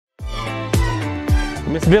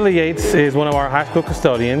Miss Billy Yates is one of our high school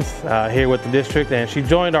custodians here with the district, and she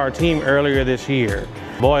joined our team earlier this year.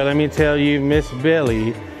 Boy, let me tell you, Miss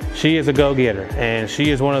Billy, she is a go-getter, and she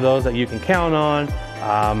is one of those that you can count on.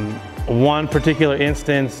 One particular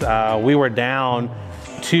instance, we were down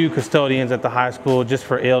 2 custodians at the high school just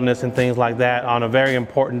for illness and things like that on a very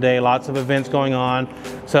important day, lots of events going on.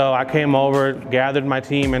 So I came over, gathered my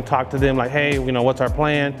team and talked to them like, hey, you know, what's our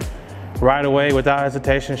plan? Right away, without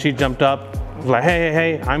hesitation, she jumped up, was like,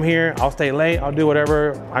 hey, I'm here, I'll stay late, I'll do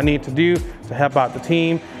whatever I need to do to help out the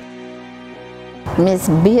team. Miss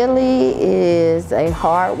Billy is a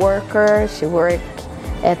hard worker. She worked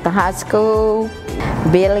at the high school.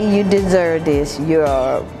 Billy, you deserve this.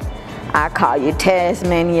 I call you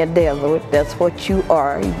Tasmania Devil. That's what you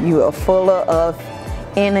are. You are full of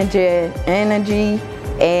energy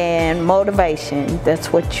and motivation.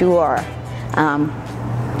 That's what you are.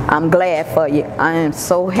 I'm glad for you. I am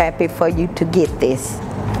so happy for you to get this.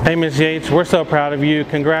 Hey, Ms. Yates, we're so proud of you.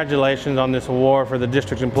 Congratulations on this award for the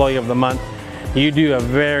District Employee of the Month. You do a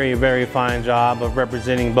very, very fine job of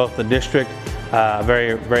representing both the district,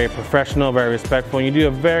 very professional, very respectful, and you do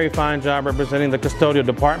a very fine job representing the custodial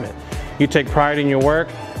department. You take pride in your work,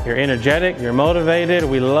 you're energetic, you're motivated,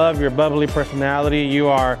 we love your bubbly personality. You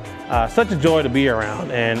are such a joy to be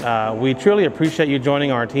around, and we truly appreciate you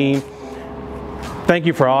joining our team. Thank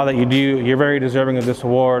you for all that you do. You're very deserving of this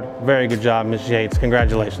award. Very good job, Ms. Yates.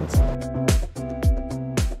 Congratulations.